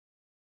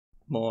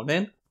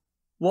Morning.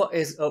 What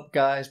is up,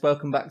 guys?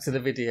 Welcome back to the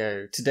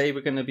video. Today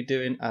we're going to be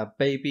doing a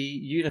baby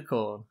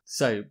unicorn.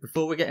 So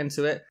before we get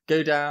into it,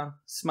 go down,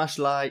 smash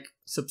like,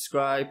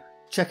 subscribe,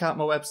 check out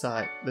my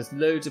website. There's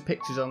loads of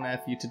pictures on there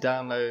for you to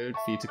download,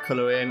 for you to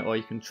colour in, or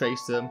you can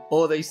trace them.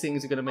 All these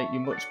things are going to make you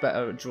much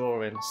better at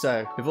drawing.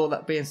 So with all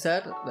that being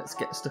said, let's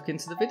get stuck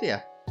into the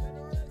video.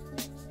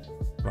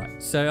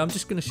 Right, so I'm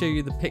just going to show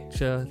you the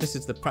picture. This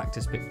is the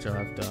practice picture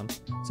I've done.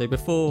 So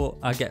before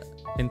I get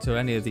into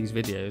any of these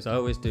videos, I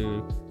always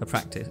do a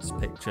practice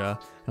picture,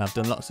 and I've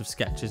done lots of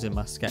sketches in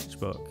my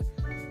sketchbook,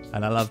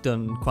 and I've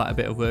done quite a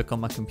bit of work on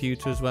my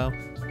computer as well,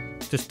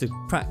 just to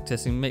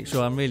practice and make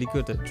sure I'm really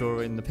good at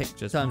drawing the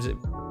pictures.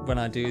 Sometimes when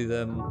I do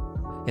them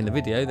in the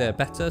video, they're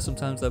better,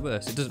 sometimes they're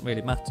worse. It doesn't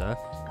really matter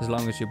as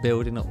long as you're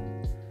building up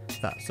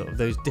that sort of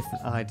those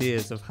different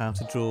ideas of how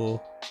to draw.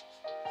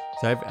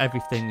 So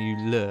everything you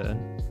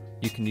learn,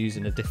 you can use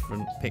in a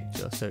different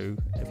picture. So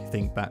if you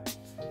think back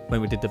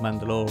when we did the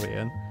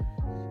Mandalorian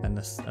and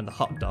the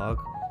hot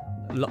dog,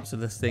 lots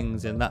of the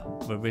things in that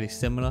were really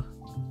similar.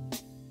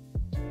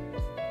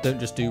 Don't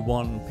just do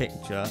one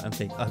picture and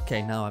think,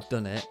 okay, now I've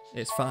done it.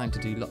 It's fine to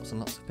do lots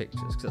and lots of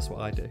pictures, because that's what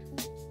I do.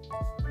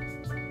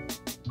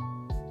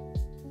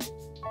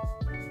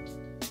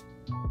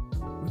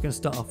 We're going to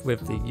start off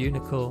with the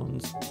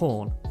unicorn's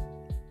horn.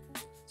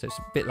 So it's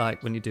a bit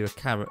like when you do a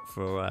carrot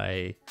for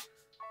a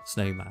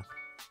snowman.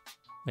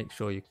 Make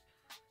sure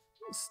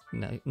it's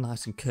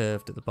nice and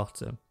curved at the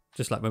bottom.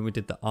 Just like when we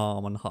did the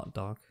arm on the hot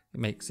dog. It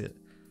makes it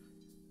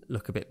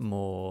look a bit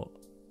more,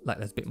 like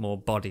there's a bit more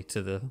body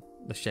to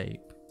the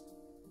shape.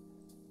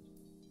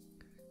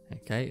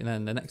 Okay, and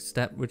then the next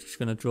step, we're just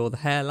going to draw the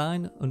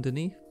hairline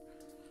underneath.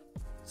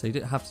 So you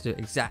don't have to do it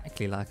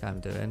exactly like I'm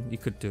doing. You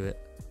could do it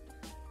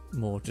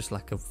more just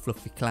like a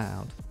fluffy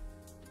cloud.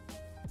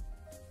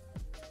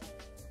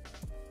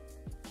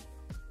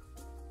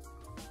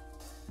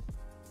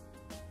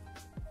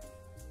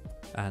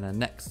 And then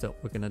next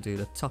up, we're going to do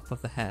the top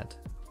of the head.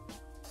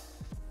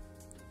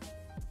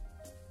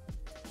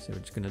 So we're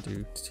just going to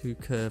do two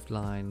curved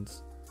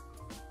lines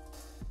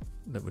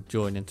that would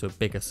join into a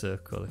bigger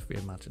circle, if we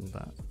imagine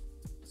that.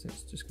 So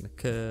it's just going to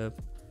curve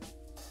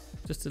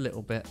just a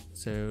little bit.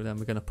 So then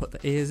we're going to put the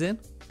ears in.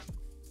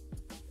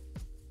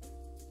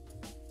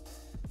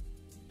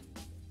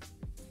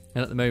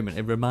 And at the moment,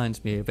 it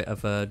reminds me a bit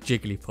of a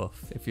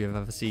Jigglypuff, if you've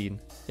ever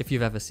seen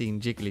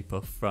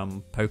Jigglypuff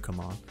from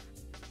Pokemon.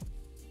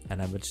 And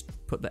then we'll just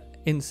put the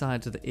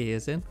insides of the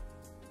ears in.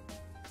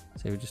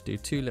 So we'll just do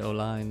two little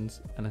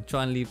lines and then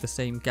try and leave the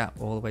same gap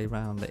all the way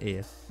around the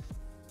ear.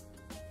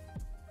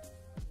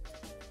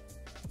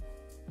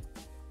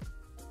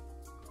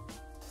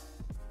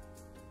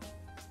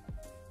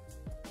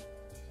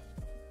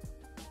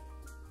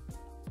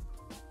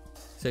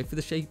 So for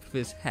the shape of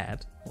his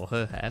head, or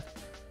her head,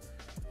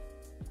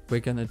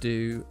 we're going to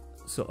do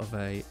sort of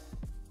a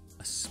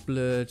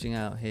splurging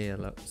out here,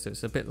 look. So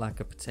it's a bit like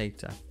a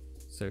potato.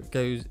 So it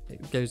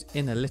goes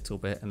in a little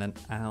bit and then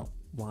out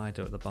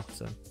wider at the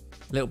bottom.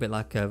 A little bit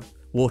like a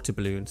water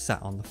balloon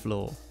sat on the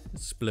floor. It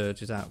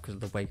splurges out because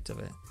of the weight of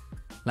it.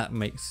 That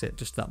makes it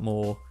just that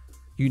more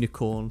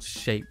unicorn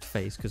shaped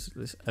face, because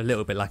it's a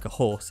little bit like a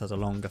horse has a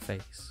longer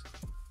face.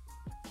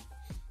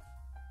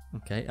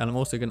 Okay, and I'm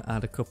also going to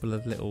add a couple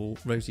of little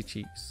rosy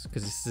cheeks,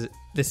 because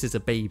this is a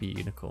baby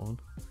unicorn.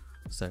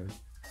 So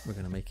we're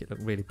going to make it look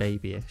really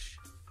babyish.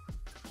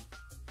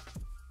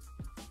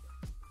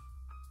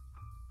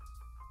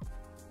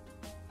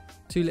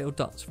 Two little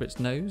dots for its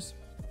nose,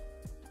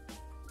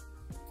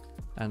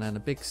 and then a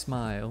big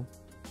smile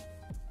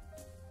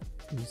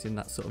using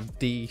that sort of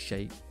D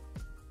shape,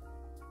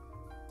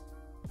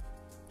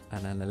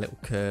 and then a little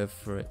curve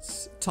for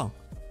its tongue.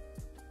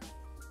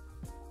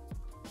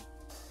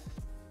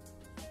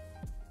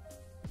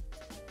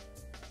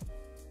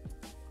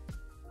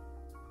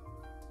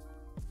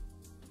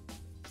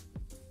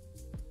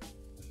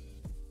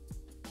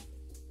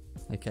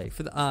 Okay,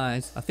 for the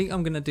eyes, I think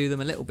I'm going to do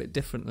them a little bit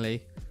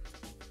differently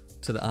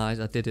to the eyes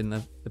I did in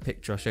the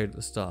picture I showed at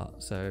the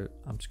start. So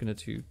I'm just going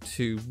to do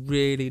two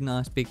really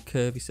nice big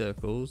curvy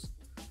circles,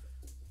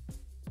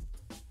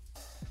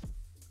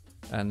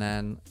 and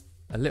then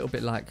a little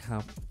bit like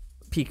how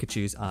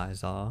Pikachu's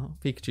eyes are.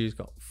 Pikachu's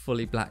got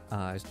fully black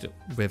eyes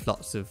with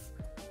lots of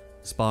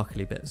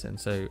sparkly bits in,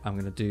 so I'm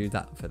going to do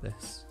that for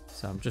this.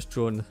 So I'm just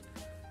drawing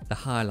the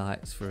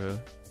highlights for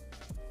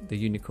the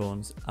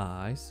unicorn's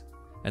eyes,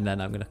 and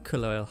then I'm going to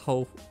colour a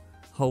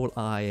whole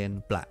eye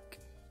in black.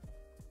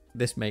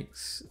 This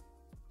makes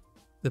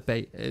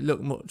it look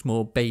much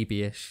more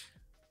babyish,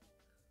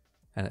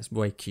 and it's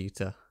way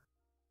cuter.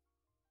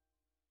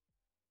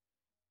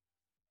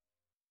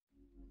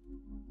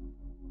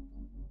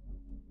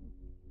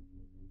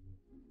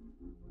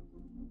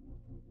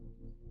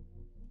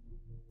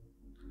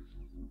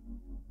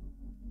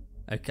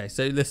 Okay,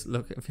 so this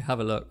look, if you have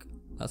a look,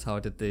 that's how I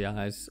did the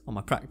eyes on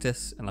my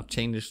practice, and I've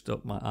changed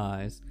up my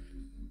eyes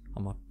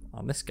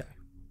on this guy.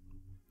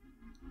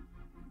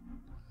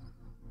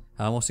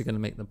 I'm also going to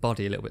make the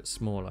body a little bit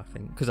smaller, I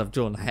think, because I've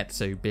drawn the head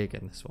so big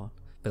in this one.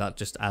 But that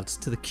just adds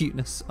to the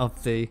cuteness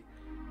of the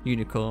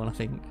unicorn, I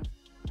think.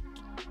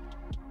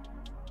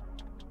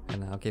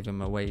 And I'll give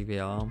him a wavy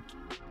arm.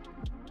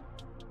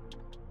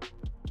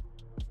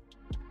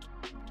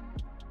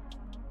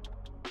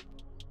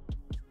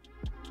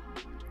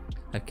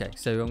 Okay,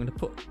 so I'm going to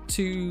put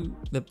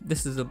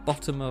this is the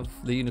bottom of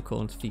the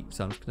unicorn's feet,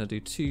 so I'm just going to do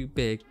two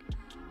big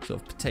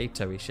sort of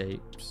potato-y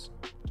shapes.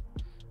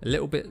 A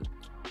little bit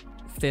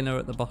thinner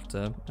at the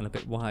bottom and a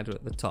bit wider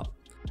at the top.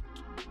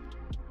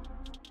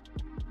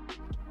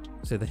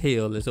 So the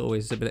heel is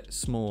always a bit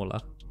smaller,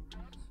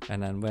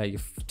 and then where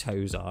your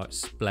toes are,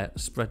 it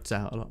spreads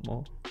out a lot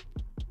more.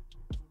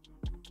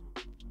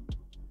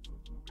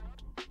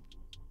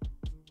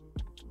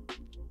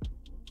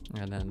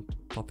 And then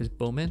pop his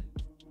bum in.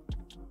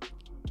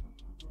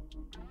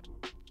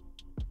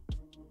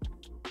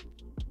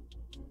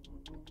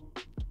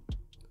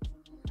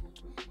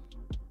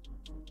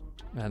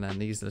 And then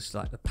these are just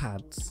like the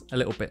pads, a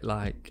little bit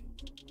like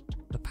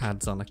the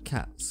pads on a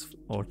cat's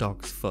or a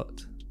dog's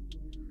foot.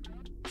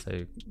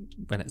 So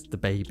when it's the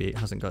baby, it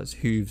hasn't got its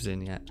hooves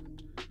in yet.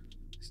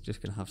 It's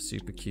just going to have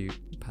super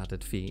cute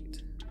padded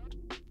feet.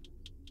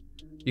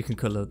 You can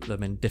colour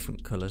them in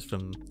different colours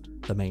from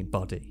the main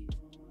body.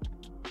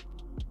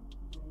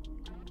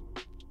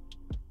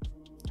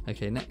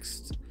 Okay,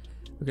 next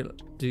we're going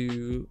to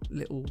do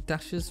little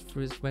dashes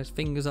for where his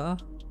fingers are.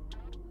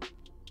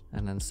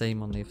 And then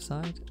same on the other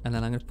side. And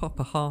then I'm going to pop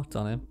a heart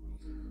on him.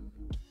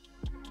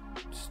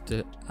 Just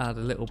to add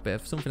a little bit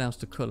of something else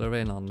to colour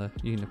in on the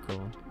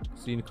unicorn.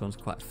 Because the unicorn's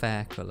quite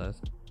fair coloured.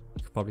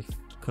 You could probably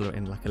colour it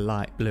in like a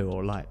light blue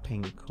or light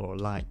pink or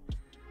light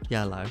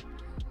yellow.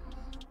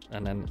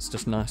 And then it's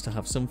just nice to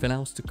have something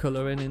else to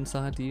colour in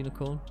inside the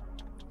unicorn.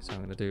 So I'm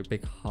going to do a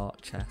big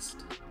heart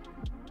chest.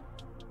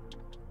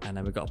 And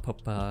then we've got to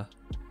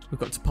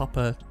pop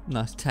a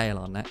nice tail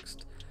on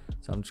next.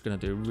 So I'm just going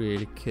to do a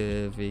really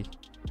curvy,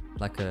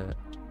 like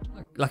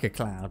a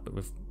cloud, but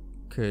with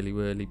curly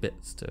whirly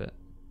bits to it.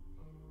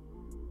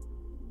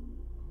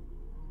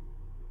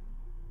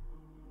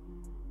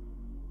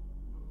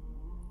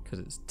 Because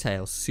its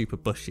tail's super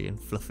bushy and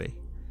fluffy,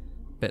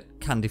 bit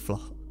candy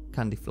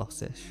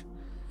floss-ish.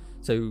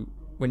 So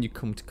when you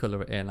come to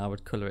colour it in, I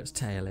would colour its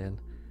tail in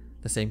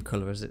the same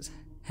colour as its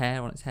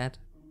hair on its head.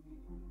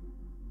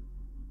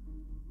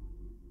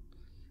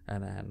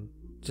 And then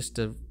just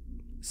to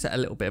set a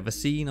little bit of a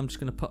scene, I'm just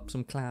going to pop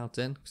some clouds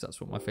in, because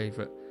that's what my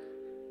favourite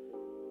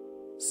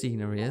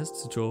scenery is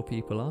to draw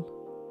people on.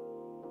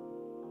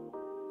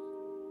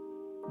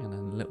 And then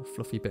a little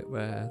fluffy bit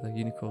where the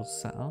unicorn's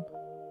sat on.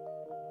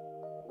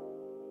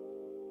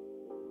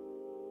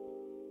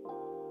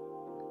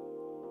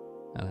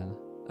 And then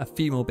a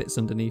few more bits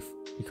underneath.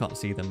 You can't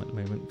see them at the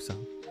moment, so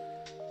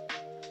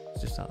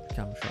it's just out of the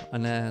camera shot.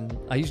 And then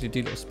I usually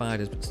do little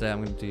spiders, but today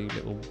I'm going to do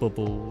little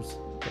bubbles,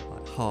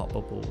 like heart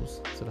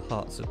bubbles. So the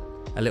hearts are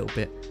a little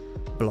bit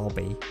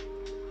blobby.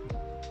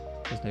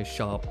 There's no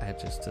sharp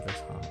edges to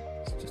this heart.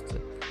 It's just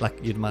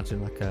like you'd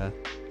imagine, like a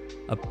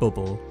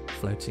bubble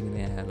floating in the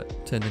air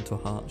that turned into a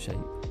heart shape.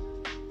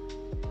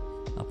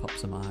 I'll pop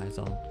some eyes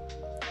on,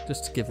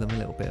 just to give them a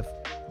little bit of,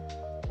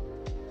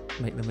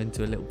 make them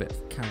into a little bit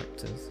of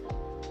characters.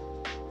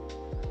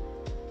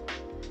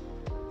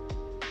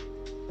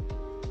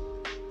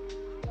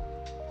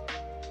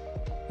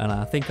 And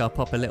I think I'll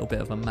pop a little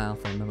bit of a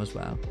mouth on them as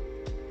well.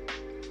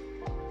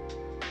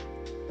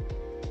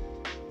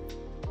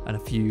 And a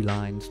few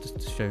lines just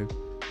to show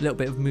a little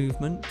bit of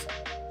movement.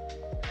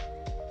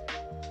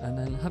 And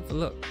then have a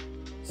look.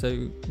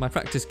 So my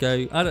practice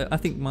go, I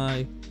think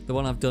the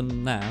one I've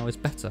done now is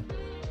better.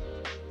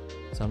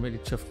 So I'm really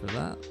chuffed with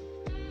that.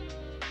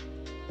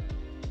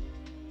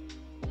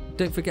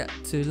 Don't forget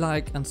to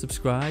like and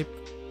subscribe.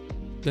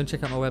 Go and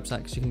check out my website,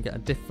 because you can get a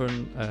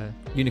different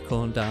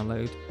unicorn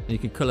download, and you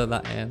can colour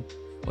that in,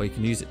 or you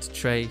can use it to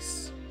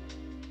trace.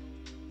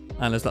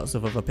 And there's lots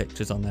of other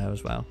pictures on there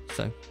as well.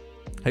 So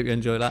hope you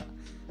enjoy that,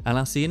 and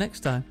I'll see you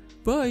next time.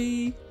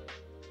 Bye!